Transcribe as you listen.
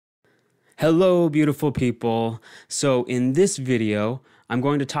Hello, beautiful people. So in this video, I'm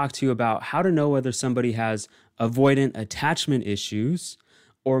going to talk to you about how to know whether somebody has avoidant attachment issues,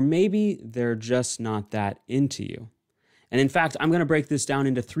 or maybe they're just not that into you. And in fact, I'm going to break this down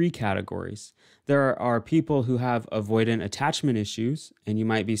into three categories. There are people who have avoidant attachment issues, and you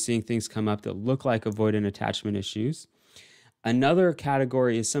might be seeing things come up that look like avoidant attachment issues. Another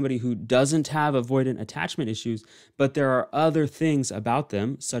category is somebody who doesn't have avoidant attachment issues, but there are other things about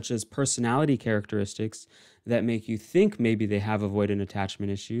them, such as personality characteristics, that make you think maybe they have avoidant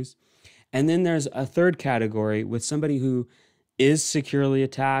attachment issues. And then there's a third category with somebody who is securely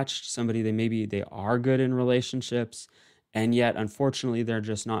attached, somebody they are good in relationships, and yet unfortunately they're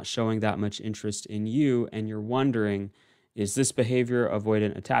just not showing that much interest in you, and you're wondering, is this behavior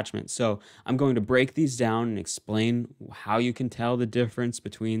avoidant attachment? So I'm going to break these down and explain how you can tell the difference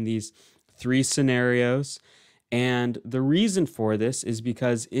between these three scenarios. And the reason for this is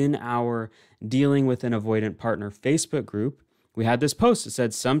because in our Dealing with an Avoidant Partner Facebook group, we had this post that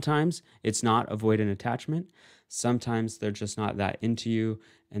said sometimes it's not avoidant attachment, sometimes they're just not that into you,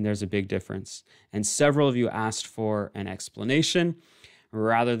 and there's a big difference. And several of you asked for an explanation.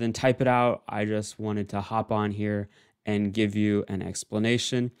 Rather than type it out, I just wanted to hop on here and give you an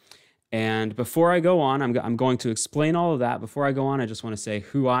explanation. And before I go on, I'm going to explain all of that. Before I go on, I just want to say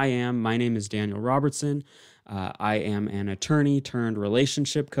who I am. My name is Daniel Robertson. I am an attorney turned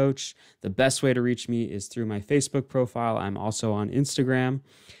relationship coach. The best way to reach me is through my Facebook profile. I'm also on Instagram.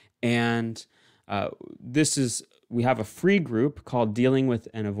 And we have a free group called Dealing with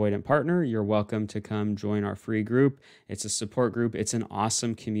an Avoidant Partner. You're welcome to come join our free group. It's a support group. It's an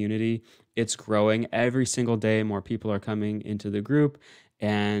awesome community. It's growing every single day. More people are coming into the group,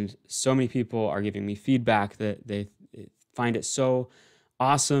 and so many people are giving me feedback that they find it so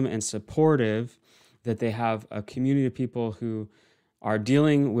awesome and supportive that they have a community of people who are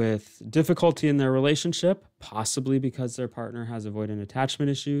dealing with difficulty in their relationship, possibly because their partner has avoidant attachment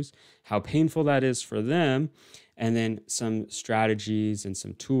issues, how painful that is for them, and then some strategies and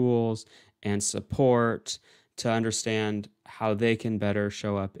some tools and support to understand how they can better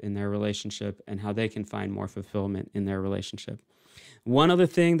show up in their relationship and how they can find more fulfillment in their relationship. One other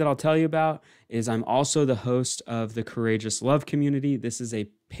thing that I'll tell you about is I'm also the host of the Courageous Love Community. This is a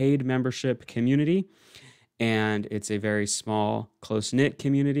paid membership community, and it's a very small, close-knit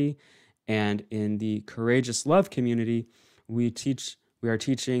community. And in the Courageous Love Community, we are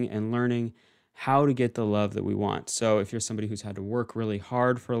teaching and learning how to get the love that we want. So if you're somebody who's had to work really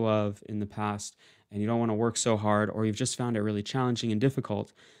hard for love in the past, and you don't want to work so hard, or you've just found it really challenging and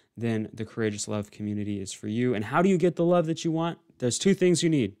difficult, then the Courageous Love Community is for you. And how do you get the love that you want? There's two things you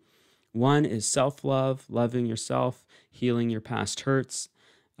need. One is self-love, loving yourself, healing your past hurts,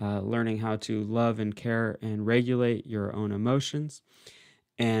 learning how to love and care and regulate your own emotions.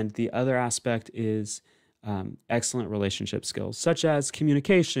 And the other aspect is excellent relationship skills, such as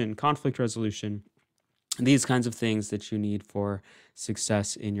communication, conflict resolution, these kinds of things that you need for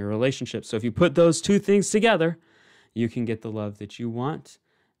success in your relationship. So if you put those two things together, you can get the love that you want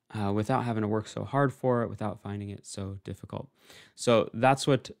without having to work so hard for it, without finding it so difficult. So that's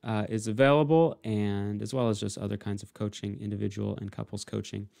what is available, and as well as just other kinds of coaching, individual and couples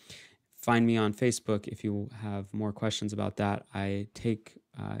coaching. Find me on Facebook if you have more questions about that. I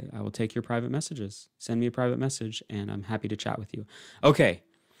will take your private messages. Send me a private message, and I'm happy to chat with you. Okay,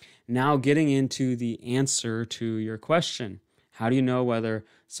 now getting into the answer to your question. How do you know whether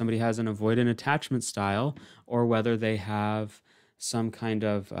somebody has an avoidant attachment style or whether they have some kind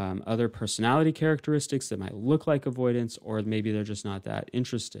of other personality characteristics that might look like avoidance, or maybe they're just not that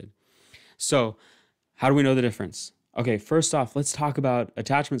interested? So how do we know the difference? Okay, first off, let's talk about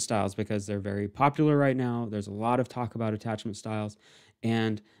attachment styles because they're very popular right now. There's a lot of talk about attachment styles,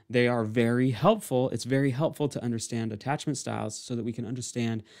 and they are very helpful. It's very helpful to understand attachment styles so that we can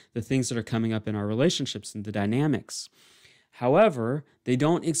understand the things that are coming up in our relationships and the dynamics. However, they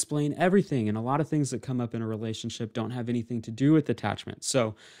don't explain everything, and a lot of things that come up in a relationship don't have anything to do with attachment.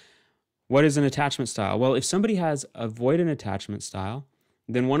 So what is an attachment style? Well, if somebody has avoidant attachment style,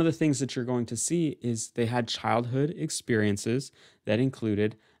 then one of the things that you're going to see is they had childhood experiences that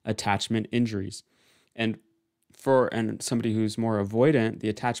included attachment injuries. And somebody who's more avoidant, the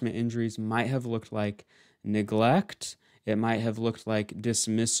attachment injuries might have looked like neglect. It might have looked like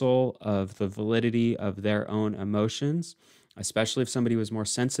dismissal of the validity of their own emotions, especially if somebody was more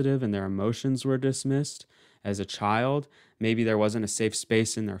sensitive and their emotions were dismissed as a child. Maybe there wasn't a safe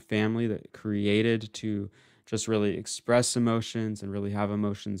space in their family that created to just really express emotions and really have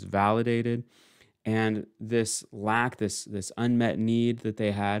emotions validated. And this lack, this unmet need that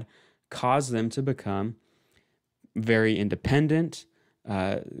they had caused them to become very independent,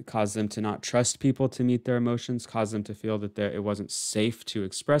 cause them to not trust people to meet their emotions, cause them to feel that it wasn't safe to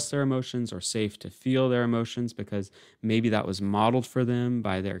express their emotions or safe to feel their emotions because maybe that was modeled for them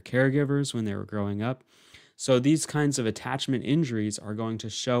by their caregivers when they were growing up. So these kinds of attachment injuries are going to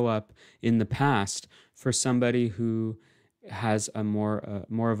show up in the past for somebody who has a more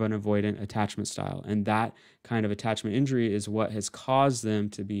of an avoidant attachment style. And that kind of attachment injury is what has caused them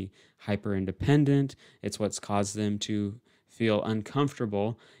to be hyper independent. It's what's caused them to feel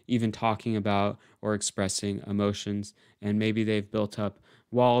uncomfortable even talking about or expressing emotions. And maybe they've built up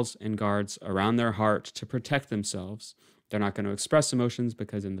walls and guards around their heart to protect themselves. They're not going to express emotions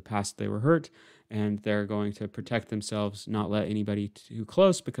because in the past they were hurt, and they're going to protect themselves, not let anybody too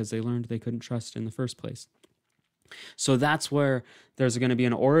close because they learned they couldn't trust in the first place. So that's where there's going to be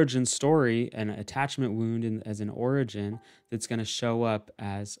an origin story, an attachment wound as an origin that's going to show up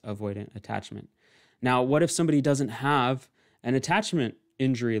as avoidant attachment. Now, what if somebody doesn't have an attachment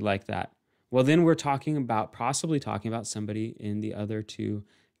injury like that? Well, then we're possibly talking about somebody in the other two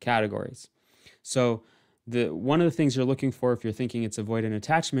categories. So one of the things you're looking for if you're thinking it's avoidant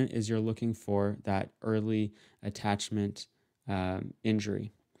attachment is you're looking for that early attachment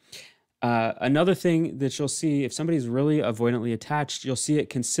injury. Another thing that you'll see, if somebody's really avoidantly attached, you'll see it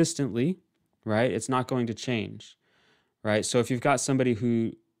consistently, right? It's not going to change, right? So if you've got somebody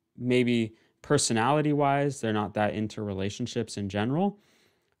who maybe personality-wise, they're not that into relationships in general,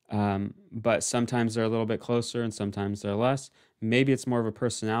 but sometimes they're a little bit closer and sometimes they're less, maybe it's more of a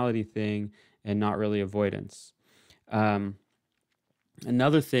personality thing and not really avoidance.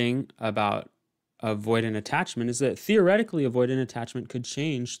 Another thing about avoidant attachment is that theoretically avoidant attachment could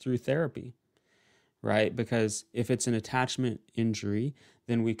change through therapy, right? Because if it's an attachment injury,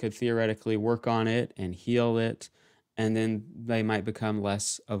 then we could theoretically work on it and heal it, and then they might become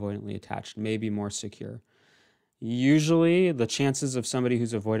less avoidantly attached, maybe more secure. Usually the chances of somebody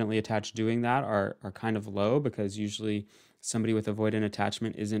who's avoidantly attached doing that are kind of low, because usually somebody with avoidant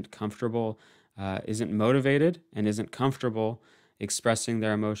attachment isn't comfortable, isn't motivated, and isn't comfortable expressing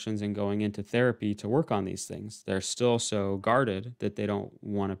their emotions and going into therapy to work on these things. They're still so guarded that they don't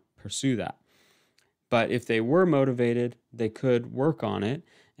want to pursue that. But if they were motivated, they could work on it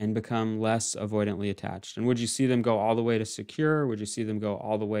and become less avoidantly attached. And would you see them go all the way to secure? Would you see them go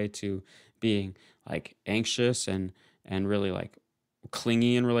all the way to being like anxious and really like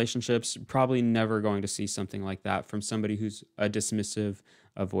clingy in relationships? Probably never going to see something like that from somebody who's a dismissive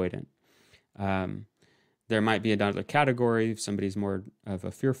avoidant. There might be another category. If somebody's more of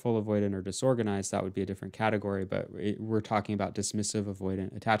a fearful avoidant or disorganized, that would be a different category, but we're talking about dismissive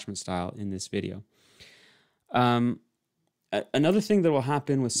avoidant attachment style in this video. Another thing that will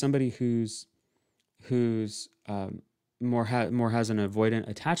happen with somebody who's more has an avoidant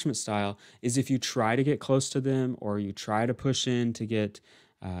attachment style is if you try to get close to them or you try to push in to get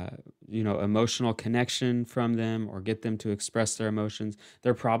emotional connection from them or get them to express their emotions,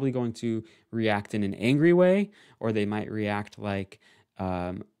 they're probably going to react in an angry way, or they might react like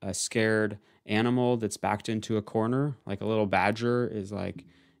a scared animal that's backed into a corner, like a little badger is like,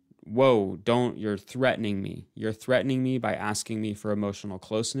 whoa, you're threatening me. You're threatening me by asking me for emotional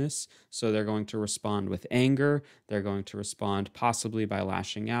closeness. So they're going to respond with anger. They're going to respond possibly by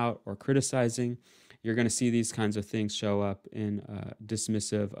lashing out or criticizing. You're going to see these kinds of things show up in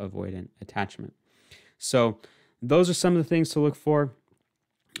dismissive avoidant attachment. So those are some of the things to look for.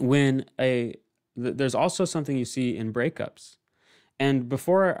 There's also something you see in breakups. And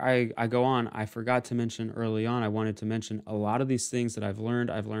before I go on, I forgot to mention early on, I wanted to mention a lot of these things that I've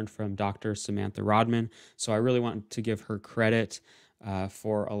learned from Dr. Samantha Rodman. So I really want to give her credit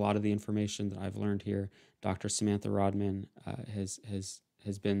for a lot of the information that I've learned here. Dr. Samantha Rodman has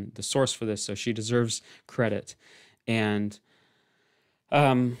been the source for this, so she deserves credit. And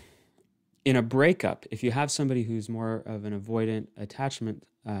in a breakup, if you have somebody who's more of an avoidant attachment,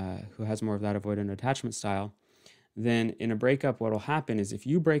 who has more of that avoidant attachment style, then in a breakup, what will happen is if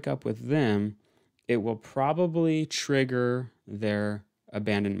you break up with them, it will probably trigger their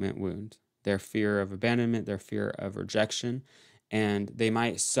abandonment wound, their fear of abandonment, their fear of rejection, and they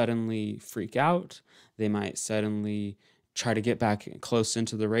might suddenly freak out. They might suddenly try to get back close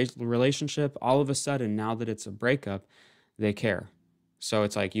into the relationship. All of a sudden, now that it's a breakup, they care. So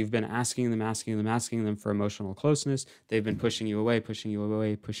it's like you've been asking them for emotional closeness. They've been pushing you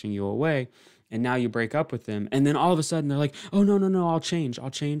away. And now you break up with them. And then all of a sudden they're like, oh, no, I'll change.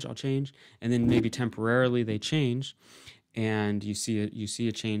 And then maybe temporarily they change and you see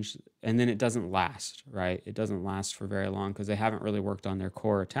a change, and then it doesn't last, right? It doesn't last for very long because they haven't really worked on their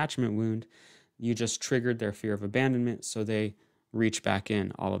core attachment wound. You just triggered their fear of abandonment, so they reach back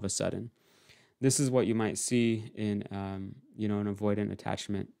in all of a sudden. This is what you might see in, an avoidant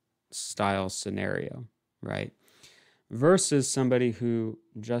attachment style scenario, right? Versus somebody who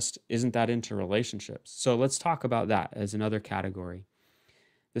just isn't that into relationships. So let's talk about that as another category.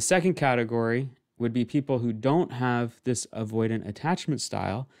 The second category would be people who don't have this avoidant attachment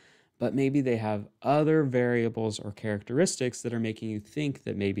style, but maybe they have other variables or characteristics that are making you think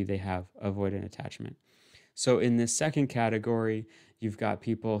that maybe they have avoidant attachment. So in this second category, you've got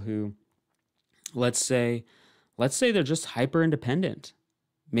people who, let's say they're just hyper independent.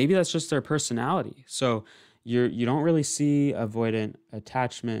 Maybe that's just their personality. So you don't really see avoidant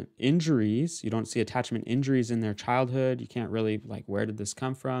attachment injuries. You don't see attachment injuries in their childhood. You can't really, like, where did this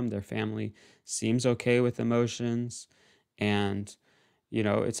come from? Their family seems okay with emotions. And,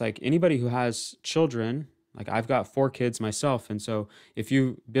 it's like anybody who has children, like I've got 4 kids myself. And so if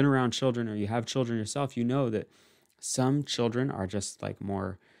you've been around children or you have children yourself, you know that some children are just like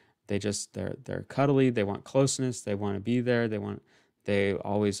more, they're cuddly. They want closeness. They want to be there. They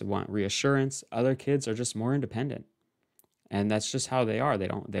always want reassurance. Other kids are just more independent. And that's just how they are. They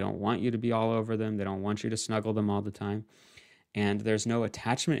don't want you to be all over them. They don't want you to snuggle them all the time. And there's no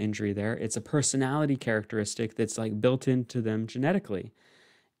attachment injury there. It's a personality characteristic that's like built into them genetically.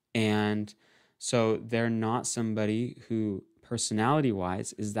 And so they're not somebody who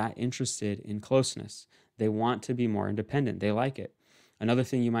personality-wise is that interested in closeness. They want to be more independent. They like it. Another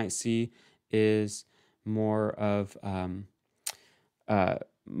thing you might see is more of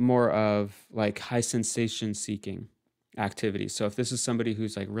like high sensation seeking activity. So if this is somebody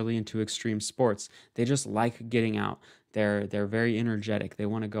who's like really into extreme sports, they just like getting out. They're very energetic. They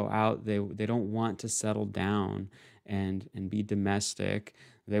want to go out. They don't want to settle down and be domestic.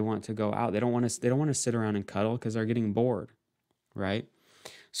 They want to go out. They don't want to sit around and cuddle because they're getting bored, right?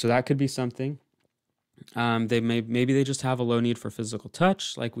 So that could be something. Maybe they just have a low need for physical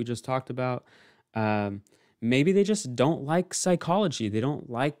touch, like we just talked about. Maybe they just don't like psychology. They don't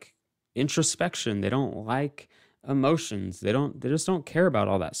like introspection. They don't like emotions. They just don't care about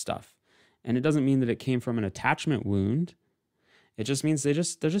all that stuff. And it doesn't mean that it came from an attachment wound. It just means they're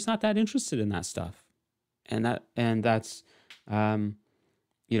just not that interested in that stuff. And that's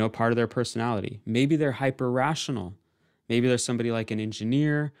part of their personality. Maybe they're hyper rational. Maybe there's somebody like an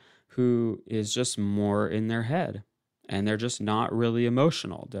engineer who is just more in their head. And they're just not really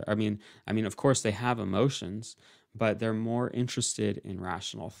emotional. I mean, of course they have emotions, but they're more interested in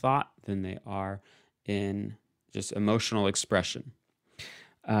rational thought than they are in just emotional expression.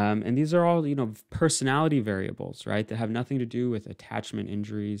 And these are all, personality variables, right? That have nothing to do with attachment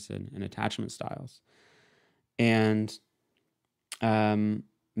injuries and attachment styles. And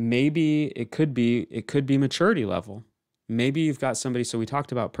maybe it could be maturity level. Maybe you've got somebody, so we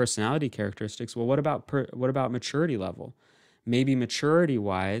talked about personality characteristics. Well, what about maturity level? Maybe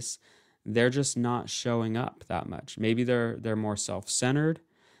maturity-wise, they're just not showing up that much. Maybe they're more self-centered,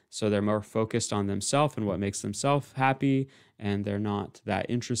 so they're more focused on themselves and what makes themselves happy, and they're not that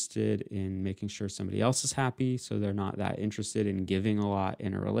interested in making sure somebody else is happy, so they're not that interested in giving a lot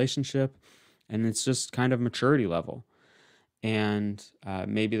in a relationship, and it's just kind of maturity level. And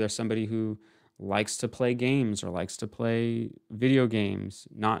maybe there's somebody who likes to play games or likes to play video games.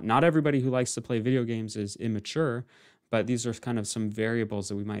 Not everybody who likes to play video games is immature, but these are kind of some variables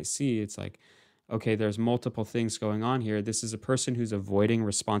that we might see. It's like, okay, there's multiple things going on here. This is a person who's avoiding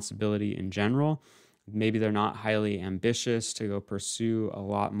responsibility in general. Maybe they're not highly ambitious to go pursue a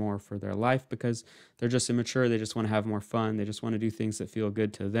lot more for their life because they're just immature. They just want to have more fun. They just want to do things that feel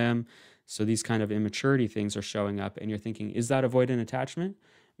good to them. So these kind of immaturity things are showing up, and you're thinking, is that avoidant attachment?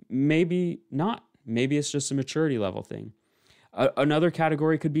 Maybe not. Maybe it's just a maturity level thing. Another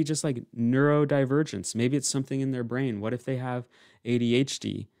category could be just like neurodivergence. Maybe it's something in their brain. What if they have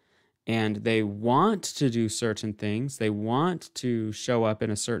ADHD and they want to do certain things? They want to show up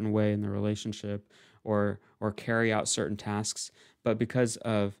in a certain way in the relationship or carry out certain tasks, but because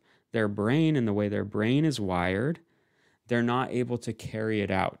of their brain and the way their brain is wired, they're not able to carry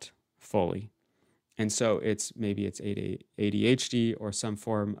it out fully. And so maybe it's ADHD or some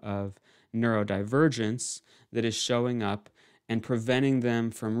form of neurodivergence that is showing up and preventing them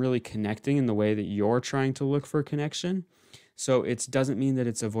from really connecting in the way that you're trying to look for connection. So it doesn't mean that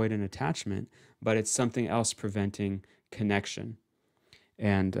it's avoidant attachment, but it's something else preventing connection.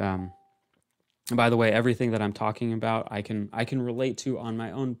 And by the way, everything that I'm talking about, I can relate to on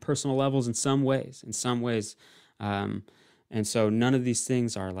my own personal levels in some ways. And so none of these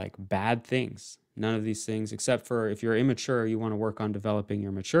things are like bad things. None of these things, except for if you're immature, you want to work on developing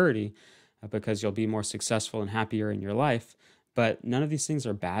your maturity because you'll be more successful and happier in your life. But none of these things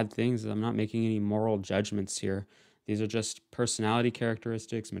are bad things. I'm not making any moral judgments here. These are just personality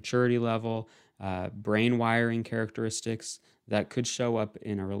characteristics, maturity level, brain wiring characteristics that could show up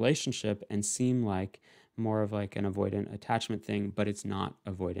in a relationship and seem like more of like an avoidant attachment thing, but it's not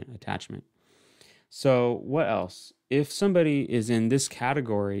avoidant attachment. So what else? If somebody is in this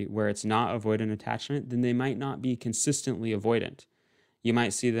category where it's not avoidant attachment, then they might not be consistently avoidant. You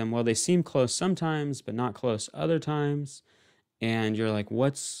might see them, well, they seem close sometimes, but not close other times. And you're like,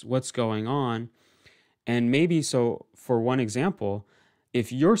 what's going on? And maybe, so for one example,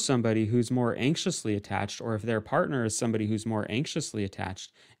 if you're somebody who's more anxiously attached, or if their partner is somebody who's more anxiously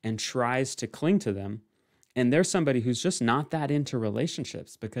attached and tries to cling to them, and they're somebody who's just not that into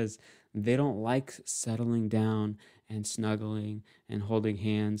relationships because they don't like settling down and snuggling and holding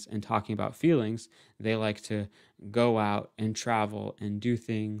hands and talking about feelings. They like to go out and travel and do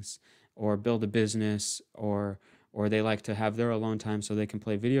things or build a business, or they like to have their alone time so they can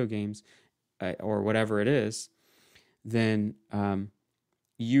play video games, or whatever it is. Then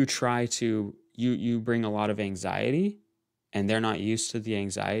you try to, you bring a lot of anxiety, and they're not used to the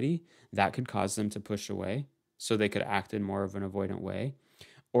anxiety. That could cause them to push away, so they could act in more of an avoidant way.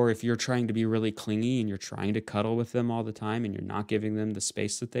 Or if you're trying to be really clingy and you're trying to cuddle with them all the time and you're not giving them the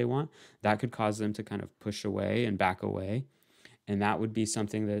space that they want, that could cause them to kind of push away and back away. And that would be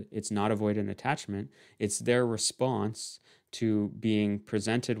something that it's not avoidant attachment. It's their response to being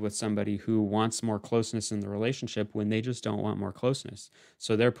presented with somebody who wants more closeness in the relationship when they just don't want more closeness.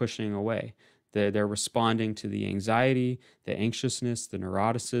 So they're pushing away. They're responding to the anxiety, the anxiousness, the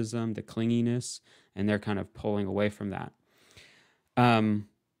neuroticism, the clinginess, and they're kind of pulling away from that.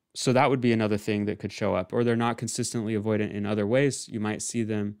 So that would be another thing that could show up. Or they're not consistently avoidant in other ways. You might see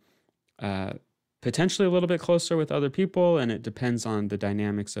them potentially a little bit closer with other people, and it depends on the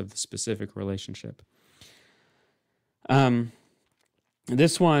dynamics of the specific relationship.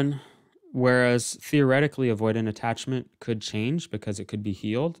 This one, whereas theoretically avoidant attachment could change because it could be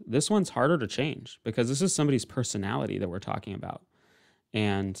healed, this one's harder to change because this is somebody's personality that we're talking about.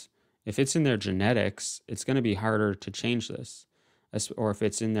 And if it's in their genetics, it's going to be harder to change this. Or if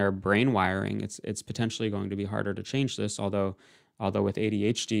it's in their brain wiring, it's potentially going to be harder to change this. Although with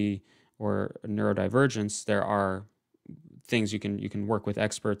ADHD or neurodivergence, there are things you can work with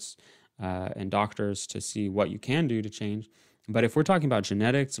experts and doctors to see what you can do to change. But if we're talking about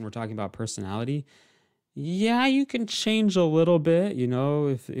genetics and we're talking about personality, yeah, you can change a little bit,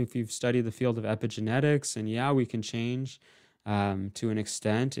 if you've studied the field of epigenetics, and yeah, we can change to an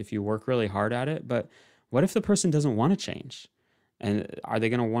extent if you work really hard at it. But what if the person doesn't want to change? And are they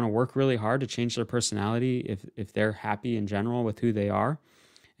going to want to work really hard to change their personality if they're happy in general with who they are?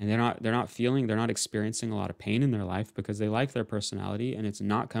 And they're not experiencing a lot of pain in their life because they like their personality and it's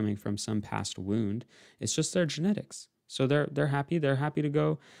not coming from some past wound. It's just their genetics. So they're happy. They're happy to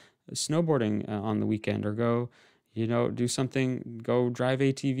go snowboarding on the weekend, or go, do something, go drive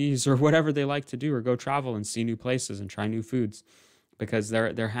ATVs or whatever they like to do, or go travel and see new places and try new foods because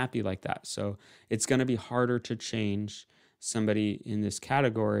they're happy like that. So it's going to be harder to change somebody in this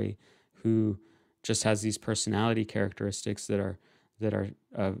category who just has these personality characteristics that are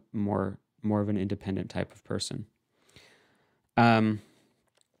more of an independent type of person.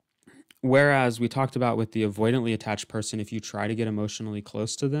 Whereas we talked about with the avoidantly attached person, if you try to get emotionally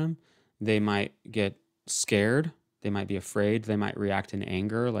close to them, they might get scared. They might be afraid. They might react in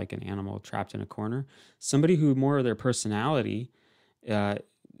anger, like an animal trapped in a corner. Somebody who more of their personality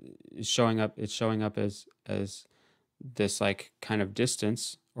is showing up. It's showing up as this like kind of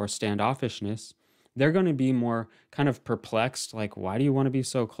distance or standoffishness. They're going to be more kind of perplexed, like, why do you want to be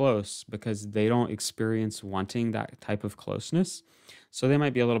so close? Because they don't experience wanting that type of closeness. So they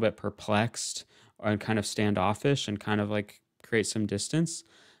might be a little bit perplexed and kind of standoffish and kind of like create some distance,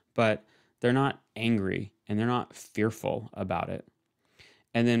 but they're not angry and they're not fearful about it.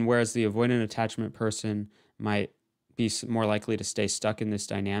 And then whereas the avoidant attachment person might be more likely to stay stuck in this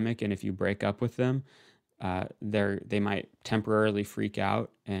dynamic, and if you break up with them, they might temporarily freak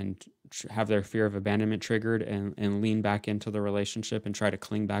out and have their fear of abandonment triggered and lean back into the relationship and try to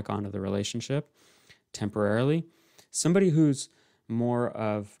cling back onto the relationship temporarily. Somebody who's more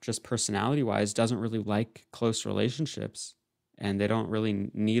of just personality-wise doesn't really like close relationships, and they don't really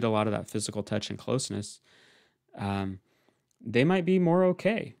need a lot of that physical touch and closeness, they might be more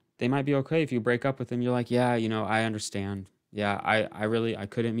okay. They might be okay if you break up with them. You're like, yeah, I understand. Yeah, I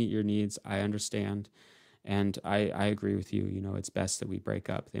couldn't meet your needs. I understand. And I agree with you. It's best that we break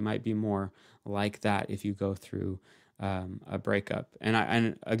up. They might be more like that if you go through a breakup.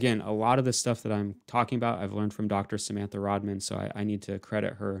 And again, a lot of the stuff that I'm talking about, I've learned from Dr. Samantha Rodman. So I need to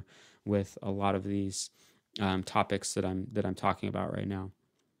credit her with a lot of these topics that I'm talking about right now.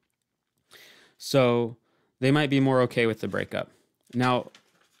 So they might be more okay with the breakup. Now,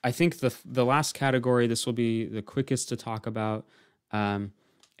 I think the last category, this will be the quickest to talk about. And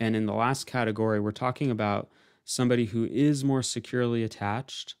in the last category, we're talking about somebody who is more securely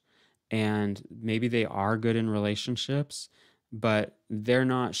attached, and maybe they are good in relationships, but they're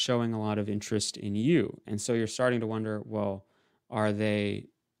not showing a lot of interest in you. And so you're starting to wonder, well, are they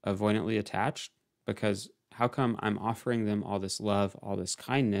avoidantly attached? Because how come I'm offering them all this love, all this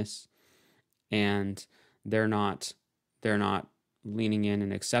kindness, and they're not leaning in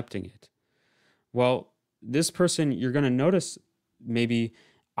and accepting it? Well, this person, you're going to notice maybe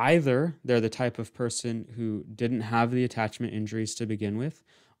either they're the type of person who didn't have the attachment injuries to begin with,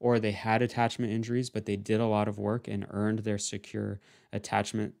 or they had attachment injuries, but they did a lot of work and earned their secure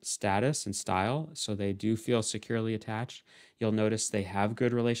attachment status and style. So they do feel securely attached. You'll notice they have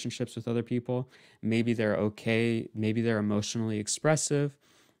good relationships with other people. Maybe they're okay. Maybe they're emotionally expressive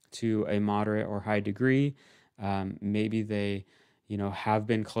to a moderate or high degree. Maybe they, have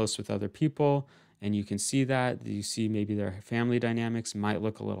been close with other people, and you can see that. You see maybe their family dynamics might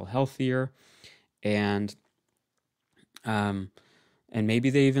look a little healthier, and maybe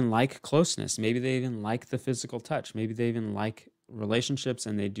they even like closeness. Maybe they even like the physical touch. Maybe they even like relationships,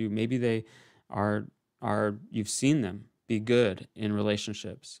 and they do. Maybe they are you've seen them be good in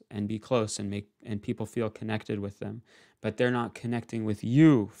relationships and be close and people feel connected with them, but they're not connecting with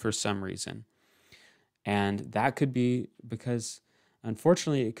you for some reason. And that could be because,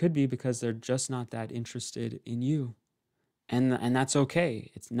 unfortunately, it could be because they're just not that interested in you. And that's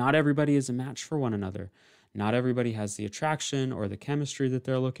okay. It's not everybody is a match for one another. Not everybody has the attraction or the chemistry that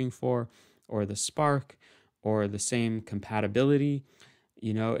they're looking for, or the spark, or the same compatibility,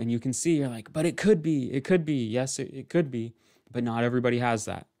 and you can see, you're like, but it could be. Yes, it could be, but not everybody has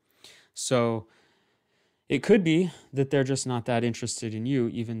that. So it could be that they're just not that interested in you,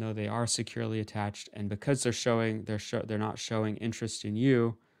 even though they are securely attached. And because they're not showing interest in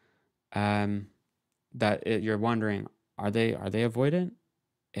you, you're wondering, are they avoidant?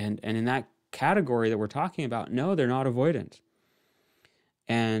 And in that category that we're talking about, no, they're not avoidant.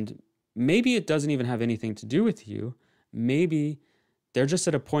 And maybe it doesn't even have anything to do with you. Maybe they're just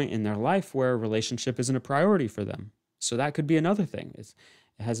at a point in their life where a relationship isn't a priority for them. So that could be another thing. It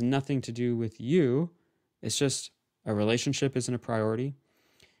has nothing to do with you. It's just a relationship isn't a priority,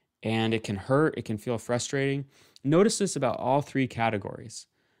 and it can hurt. It can feel frustrating. Notice this about all three categories.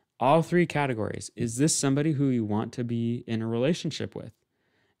 All three categories. Is this somebody who you want to be in a relationship with?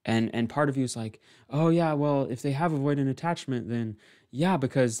 And part of you is like, oh yeah, well, if they have avoidant attachment, then yeah,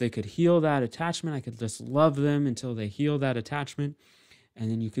 because they could heal that attachment. I could just love them until they heal that attachment, and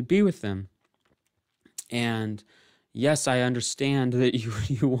then you could be with them. And yes, I understand that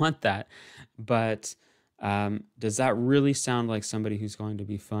you want that, but does that really sound like somebody who's going to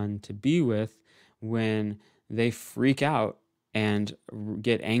be fun to be with when they freak out and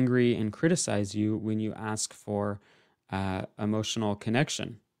get angry and criticize you when you ask for emotional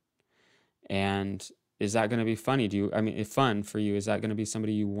connection? And is that going to be funny? Fun for you? Is that going to be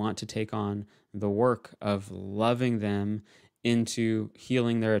somebody you want to take on the work of loving them into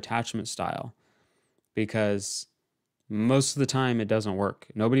healing their attachment style? Because most of the time it doesn't work.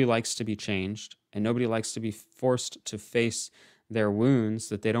 Nobody likes to be changed, and nobody likes to be forced to face their wounds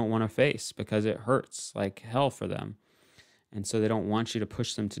that they don't want to face because it hurts like hell for them. And so they don't want you to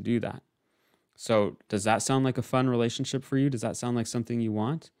push them to do that. So does that sound like a fun relationship for you? Does that sound like something you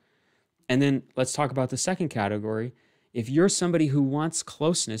want? And then let's talk about the second category. If you're somebody who wants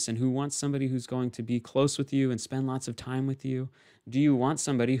closeness and who wants somebody who's going to be close with you and spend lots of time with you, do you want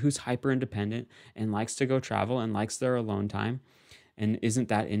somebody who's hyper independent and likes to go travel and likes their alone time and isn't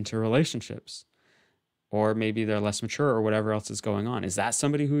that into relationships? Or maybe they're less mature or whatever else is going on. Is that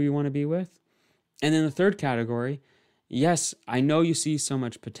somebody who you want to be with? And then the third category, yes, I know you see so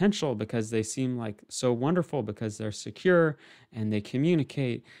much potential because they seem like so wonderful because they're secure and they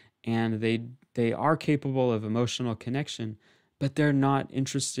communicate and they are capable of emotional connection, but they're not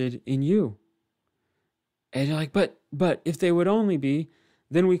interested in you. And you're like, but if they would only be,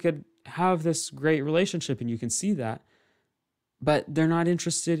 then we could have this great relationship, and you can see that. But they're not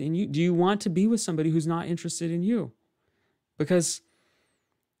interested in you. Do you want to be with somebody who's not interested in you? Because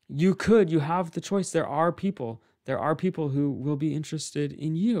you have the choice. There are people who will be interested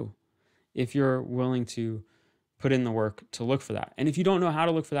in you if you're willing to put in the work to look for that. And if you don't know how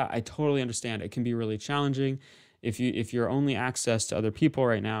to look for that, I totally understand. It can be really challenging. If your only access to other people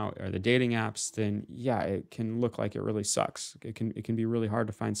right now are the dating apps, then yeah, it can look like it really sucks. It can be really hard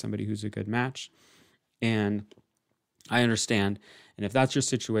to find somebody who's a good match. And I understand. And if that's your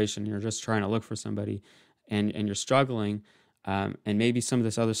situation, you're just trying to look for somebody and you're struggling, and maybe some of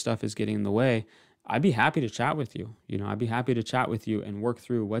this other stuff is getting in the way, I'd be happy to chat with you. I'd be happy to chat with you and work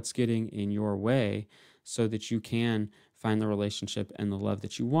through what's getting in your way so that you can find the relationship and the love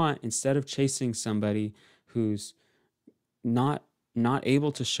that you want instead of chasing somebody who's not not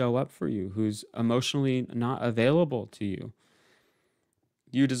able to show up for you, who's emotionally not available to you.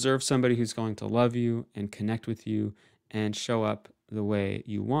 You deserve somebody who's going to love you and connect with you and show up the way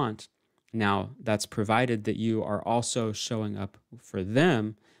you want. Now, that's provided that you are also showing up for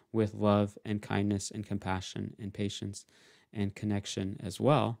them with love and kindness and compassion and patience and connection as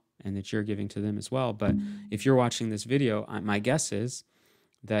well, and that you're giving to them as well. But if you're watching this video, my guess is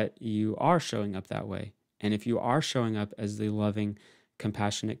that you are showing up that way. And if you are showing up as the loving,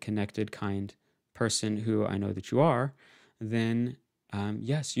 compassionate, connected, kind person who I know that you are, then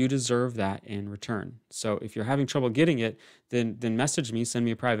yes, you deserve that in return. So if you're having trouble getting it, then message me, send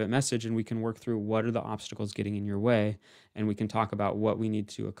me a private message, and we can work through what are the obstacles getting in your way, and we can talk about what we need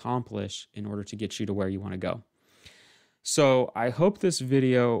to accomplish in order to get you to where you want to go. So I hope this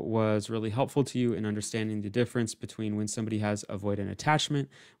video was really helpful to you in understanding the difference between when somebody has avoidant attachment,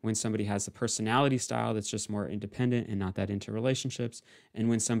 when somebody has a personality style that's just more independent and not that into relationships, and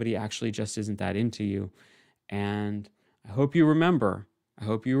when somebody actually just isn't that into you. And I hope you remember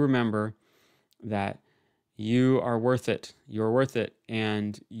that you are worth it. You're worth it,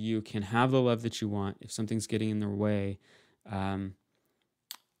 and you can have the love that you want. If something's getting in the way,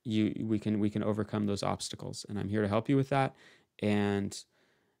 we can overcome those obstacles, and I'm here to help you with that. And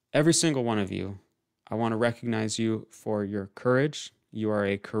every single one of you, I want to recognize you for your courage. You are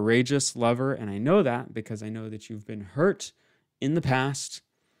a courageous lover, and I know that because I know that you've been hurt in the past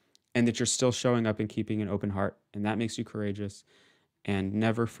and that you're still showing up and keeping an open heart, and that makes you courageous. And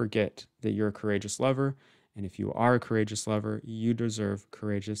never forget that you're a courageous lover, and if you are a courageous lover, you deserve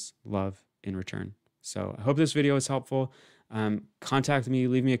courageous love in return. So I hope this video is helpful. Contact me,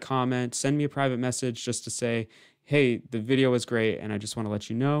 leave me a comment, send me a private message just to say, hey, the video was great, and I just want to let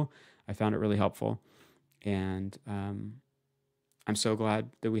you know I found it really helpful. And I'm so glad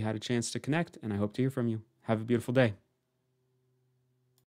that we had a chance to connect, and I hope to hear from you. Have a beautiful day.